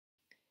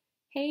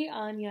Hey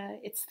Anya,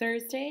 it's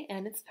Thursday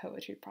and it's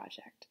Poetry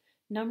Project.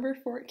 Number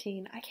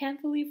 14. I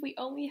can't believe we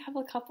only have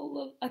a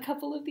couple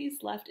of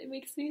these left. It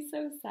makes me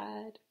so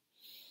sad.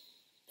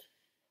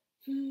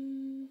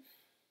 Hmm.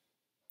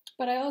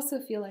 But I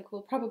also feel like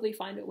we'll probably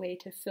find a way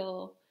to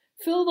fill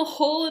the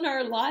hole in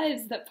our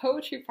lives that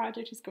Poetry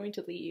Project is going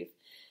to leave.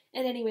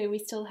 And anyway, we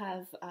still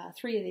have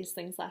three of these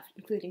things left,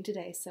 including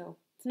today. So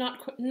it's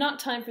not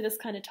time for this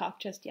kind of talk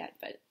just yet.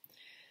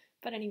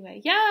 But anyway,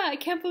 yeah, I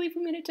can't believe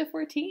we made it to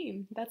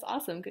 14. That's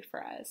awesome. Good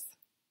for us.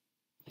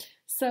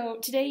 So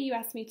today you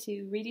asked me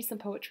to read you some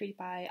poetry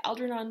by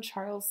Algernon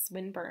Charles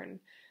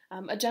Swinburne,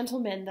 a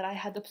gentleman that I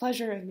had the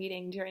pleasure of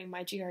meeting during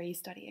my GRE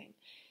studying.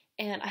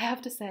 And I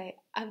have to say,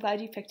 I'm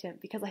glad you picked him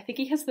because I think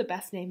he has the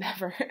best name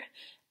ever.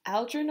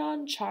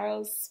 Algernon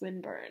Charles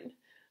Swinburne.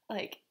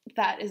 Like,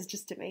 that is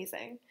just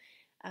amazing.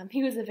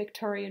 He was a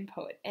Victorian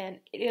poet, and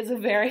it is a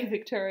very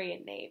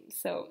Victorian name,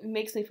 so it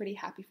makes me pretty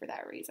happy for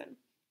that reason.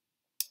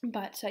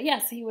 But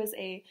yes, he was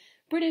a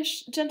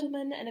British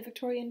gentleman and a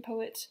Victorian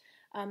poet.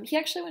 He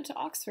actually went to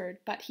Oxford,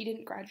 but he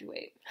didn't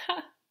graduate.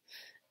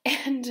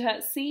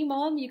 And see,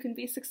 Mom, you can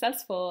be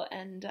successful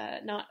and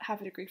not have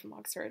a degree from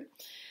Oxford.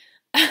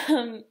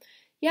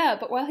 Yeah,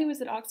 but while he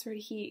was at Oxford,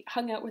 he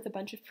hung out with a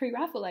bunch of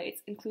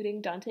pre-Raphaelites,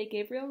 including Dante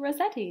Gabriel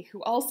Rossetti,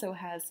 who also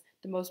has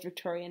the most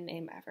Victorian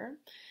name ever.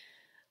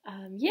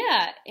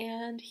 Yeah,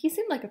 and he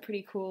seemed like a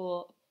pretty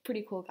cool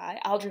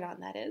guy, Algernon,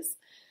 that is.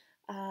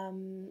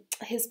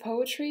 His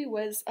poetry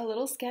was a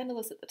little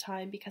scandalous at the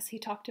time because he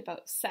talked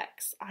about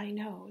sex. I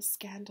know,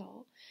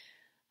 scandal.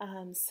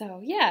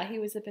 So yeah, he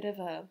was a bit of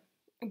a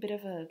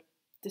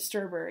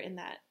disturber in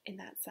that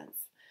sense.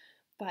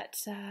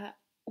 But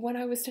when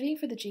I was studying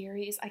for the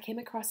GREs, I came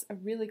across a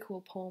really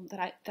cool poem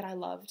that I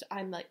loved.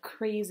 I'm like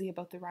crazy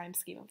about the rhyme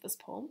scheme of this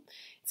poem.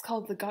 It's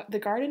called the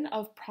Garden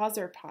of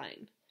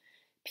Proserpine.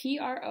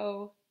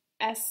 Proserpine,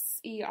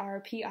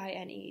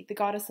 the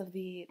goddess of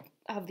the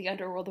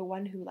underworld, the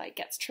one who like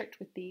gets tricked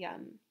with the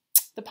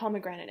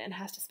pomegranate and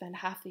has to spend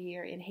half the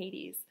year in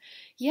Hades.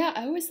 Yeah,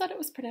 I always thought it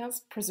was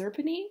pronounced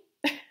Proserpine,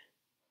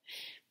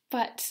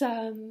 but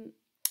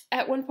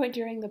at one point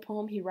during the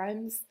poem he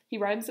rhymes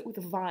it with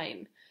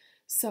vine.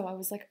 So I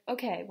was like,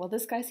 okay, well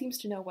this guy seems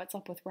to know what's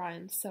up with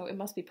rhymes, so it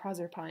must be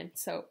Proserpine.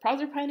 So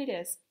Proserpine it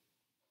is.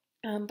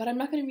 But I'm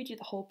not going to read you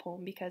the whole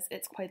poem because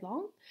it's quite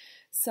long.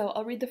 So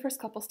I'll read the first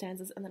couple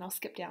stanzas and then I'll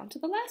skip down to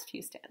the last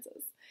few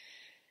stanzas.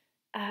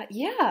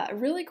 Yeah, a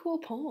really cool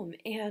poem.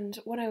 And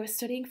when I was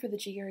studying for the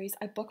GREs,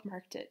 I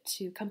bookmarked it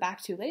to come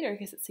back to later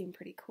because it seemed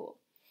pretty cool.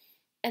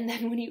 And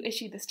then when you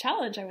issued this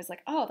challenge, I was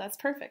like, oh, that's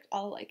perfect.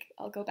 I'll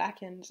go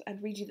back and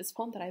read you this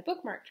poem that I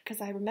bookmarked because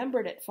I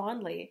remembered it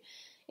fondly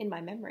in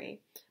my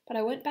memory. But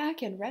I went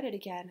back and read it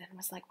again and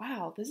was like,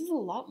 wow, this is a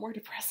lot more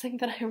depressing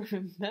than I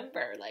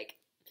remember. Like,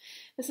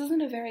 this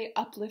isn't a very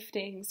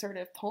uplifting sort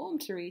of poem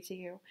to read to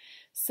you.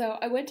 So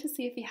I went to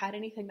see if he had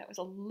anything that was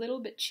a little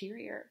bit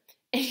cheerier.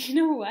 And you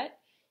know what?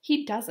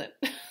 He doesn't.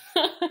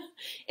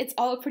 It's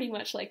all pretty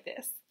much like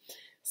this.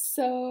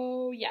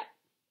 So yeah,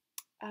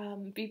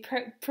 be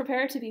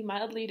prepared to be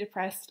mildly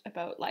depressed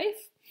about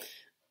life,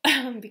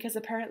 because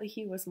apparently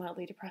he was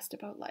mildly depressed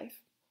about life.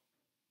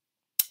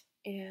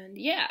 And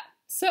yeah,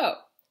 so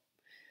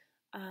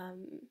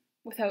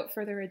without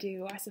further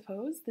ado, I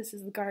suppose, this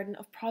is The Garden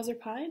of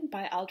Proserpine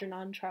by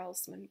Algernon Charles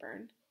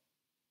Swinburne.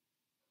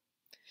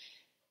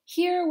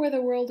 Here where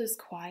the world is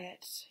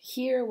quiet,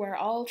 here where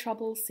all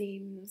trouble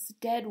seems,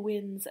 dead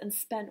winds and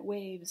spent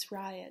waves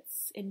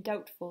riots in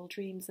doubtful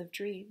dreams of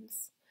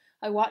dreams,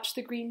 I watch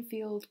the green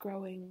field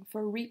growing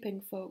for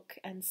reaping folk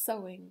and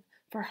sowing,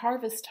 for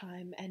harvest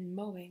time and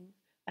mowing,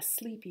 a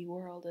sleepy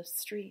world of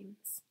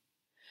streams.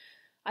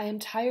 I am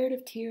tired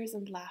of tears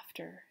and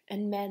laughter,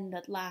 and men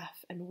that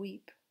laugh and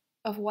weep,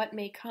 of what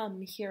may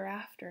come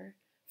hereafter,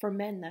 for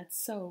men that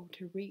sow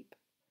to reap.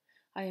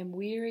 I am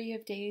weary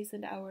of days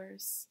and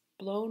hours,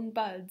 blown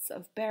buds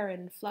of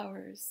barren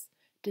flowers,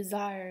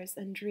 desires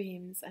and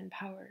dreams and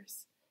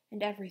powers,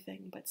 and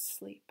everything but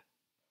sleep.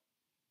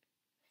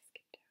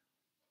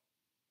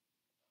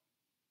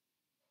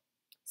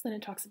 So then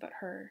it talks about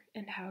her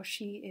and how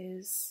she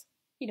is,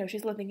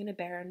 she's living in a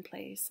barren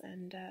place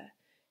and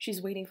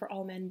she's waiting for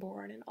all men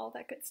born and all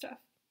that good stuff.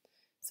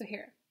 So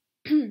here.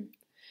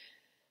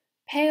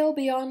 Pale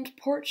beyond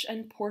porch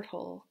and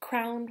portal,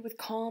 crowned with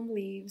calm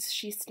leaves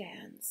she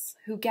stands,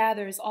 who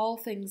gathers all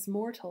things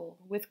mortal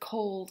with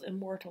cold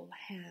immortal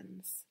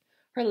hands.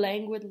 Her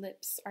languid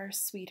lips are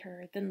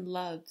sweeter than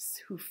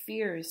love's who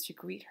fears to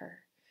greet her,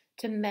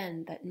 to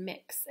men that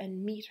mix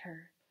and meet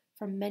her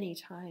from many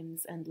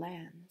times and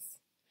lands.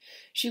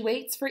 She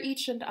waits for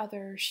each and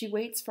other, she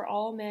waits for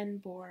all men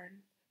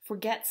born,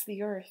 forgets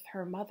the earth,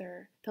 her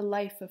mother, the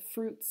life of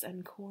fruits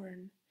and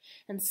corn.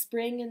 And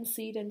spring and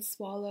seed and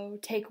swallow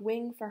take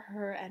wing for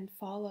her and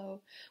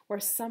follow, where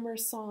summer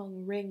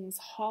song rings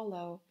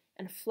hollow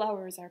and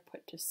flowers are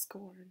put to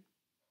scorn.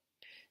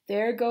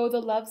 There go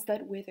the loves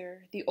that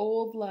wither, the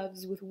old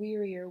loves with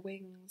wearier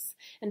wings,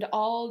 and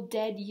all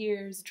dead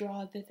years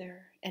draw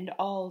thither, and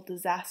all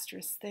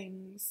disastrous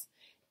things.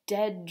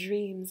 Dead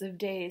dreams of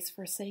days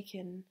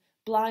forsaken,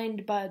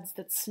 blind buds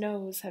that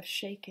snows have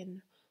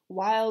shaken,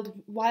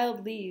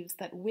 wild leaves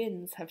that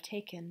winds have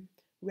taken,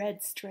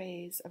 red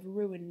strays of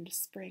ruined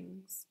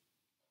springs.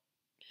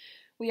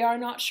 We are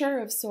not sure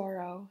of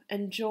sorrow,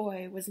 and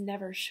joy was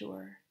never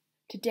sure.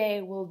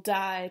 Today will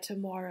die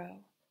tomorrow.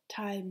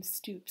 Time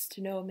stoops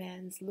to no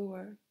man's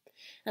lure.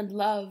 And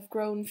love,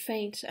 grown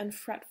faint and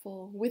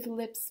fretful, with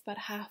lips but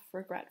half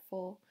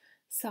regretful,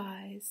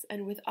 sighs,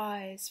 and with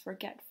eyes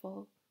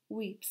forgetful,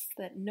 weeps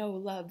that no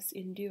loves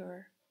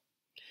endure.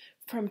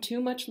 From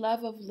too much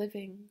love of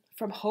living,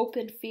 from hope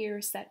and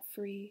fear set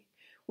free,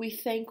 we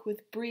thank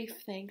with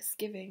brief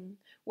thanksgiving,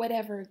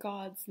 whatever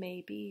gods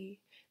may be,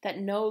 that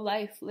no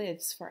life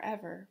lives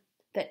forever,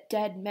 that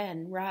dead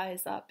men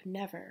rise up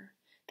never,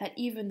 that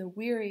even the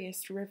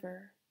weariest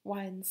river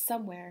winds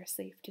somewhere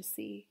safe to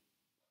sea.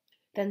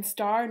 Then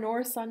star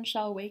nor sun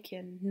shall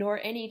waken, nor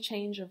any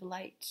change of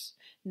light,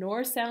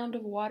 nor sound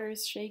of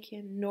waters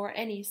shaken, nor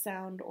any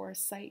sound or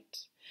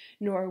sight,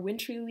 nor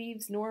wintry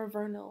leaves nor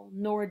vernal,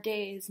 nor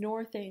days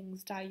nor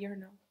things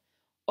diurnal,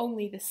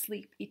 only the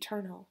sleep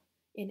eternal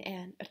in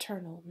an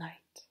eternal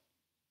night.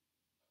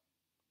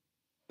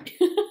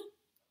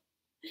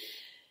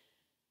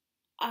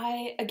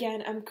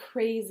 I'm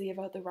crazy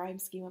about the rhyme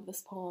scheme of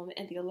this poem,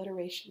 and the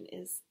alliteration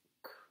is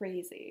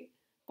crazy.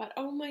 But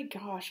oh my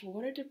gosh,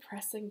 what a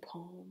depressing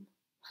poem.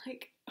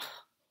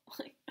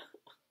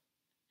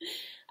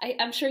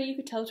 I'm sure you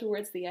could tell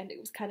towards the end it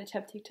was kind of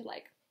tempting to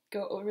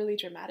go overly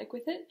dramatic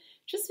with it,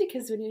 just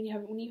because when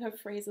you have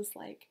phrases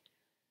like,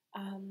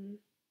 and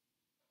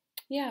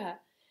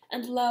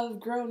love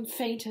grown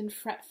faint and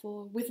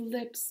fretful, with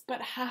lips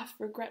but half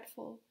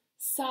regretful,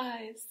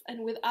 sighs,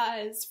 and with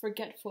eyes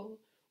forgetful,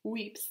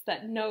 weeps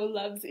that no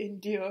loves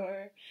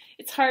endure.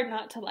 It's hard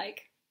not to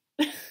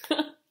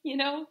you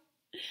know?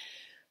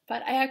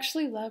 But I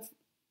actually love,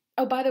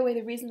 oh, by the way,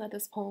 the reason that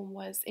this poem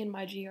was in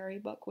my GRE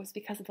book was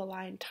because of the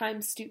line,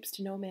 "Time stoops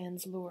to no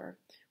man's lure,"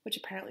 which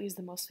apparently is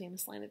the most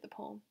famous line of the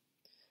poem.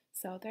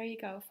 So there you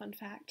go, fun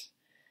fact.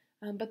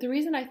 But the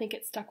reason I think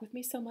it stuck with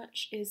me so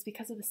much is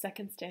because of the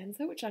second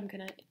stanza, which I'm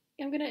gonna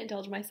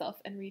indulge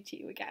myself and read to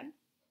you again.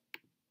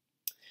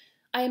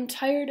 I am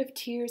tired of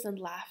tears and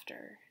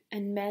laughter,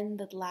 and men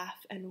that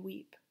laugh and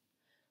weep,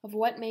 of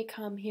what may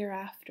come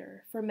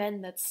hereafter, for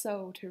men that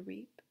sow to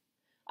reap.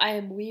 I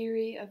am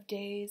weary of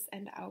days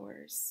and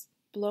hours,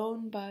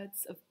 blown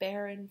buds of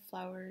barren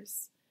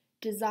flowers,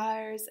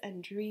 desires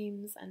and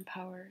dreams and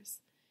powers,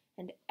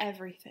 and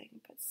everything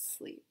but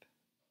sleep.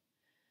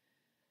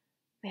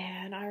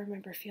 Man, I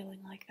remember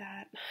feeling like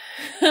that.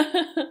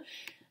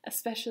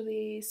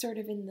 Especially sort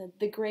of in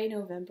the grey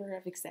November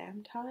of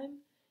exam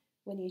time,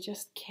 when you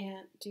just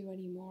can't do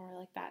any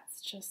more.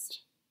 That's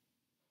just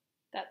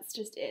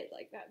it.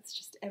 That's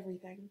just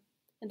everything.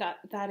 And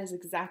that is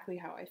exactly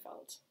how I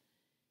felt.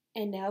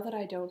 And now that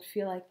I don't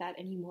feel like that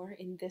anymore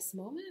in this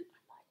moment,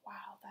 I'm like,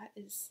 wow, that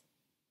is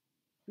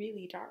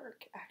really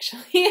dark,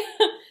 actually.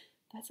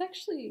 That's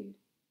actually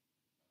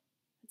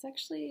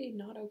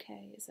not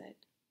okay, is it?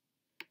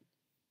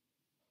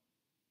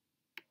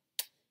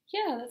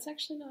 Yeah, that's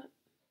actually not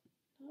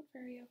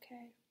very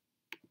okay.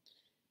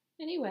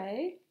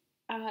 Anyway,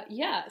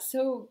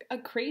 so a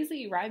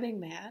crazy rhyming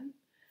man.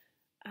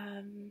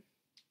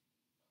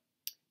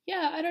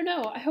 Yeah, I don't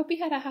know. I hope he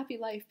had a happy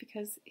life,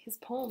 because his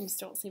poems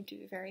don't seem to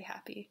be very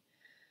happy.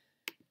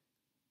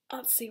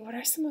 Let's see, what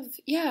are some of...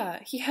 Yeah,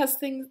 he has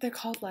things, they're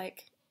called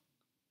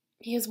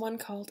he has one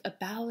called A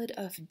Ballad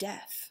of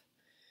Death.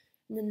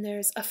 And then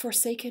there's A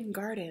Forsaken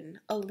Garden,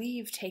 A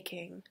Leave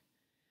Taking,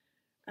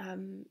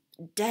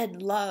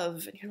 Dead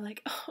Love. And you're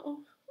like,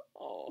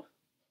 oh,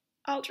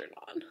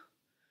 Algernon.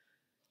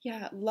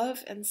 Yeah,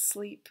 Love and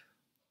Sleep.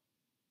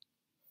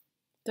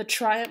 The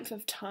Triumph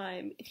of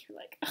Time. And you're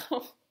like,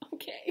 oh,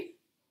 okay.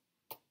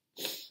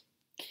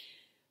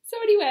 So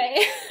anyway,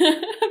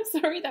 I'm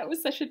sorry that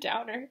was such a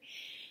downer.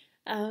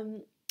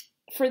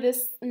 For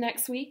this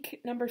next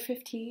week, number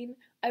 15,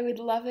 I would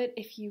love it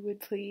if you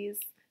would please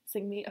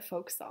sing me a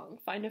folk song.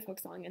 Find a folk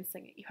song and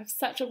sing it. You have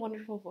such a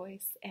wonderful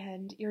voice,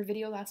 and your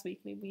video last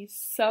week made me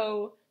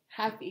so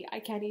happy. I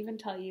can't even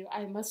tell you.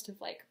 I must have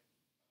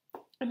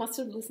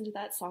listened to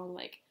that song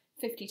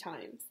 50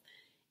 times.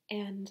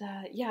 And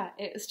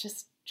it was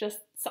just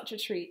such a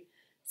treat.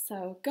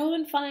 So go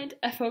and find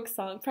a folk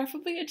song,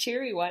 preferably a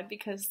cheery one,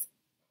 because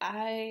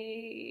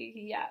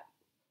I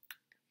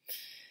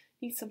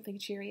need something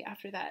cheery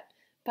after that.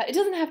 But it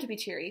doesn't have to be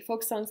cheery.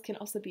 Folk songs can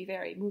also be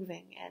very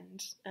moving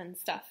and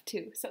stuff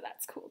too, so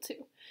that's cool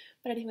too.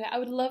 But anyway, I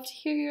would love to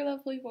hear your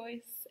lovely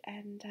voice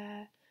and,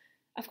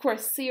 of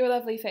course, see your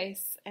lovely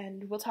face,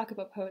 and we'll talk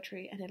about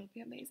poetry, and it'll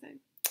be amazing.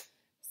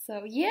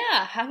 So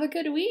yeah, have a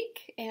good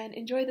week, and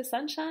enjoy the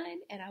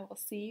sunshine, and I will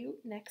see you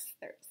next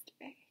Thursday.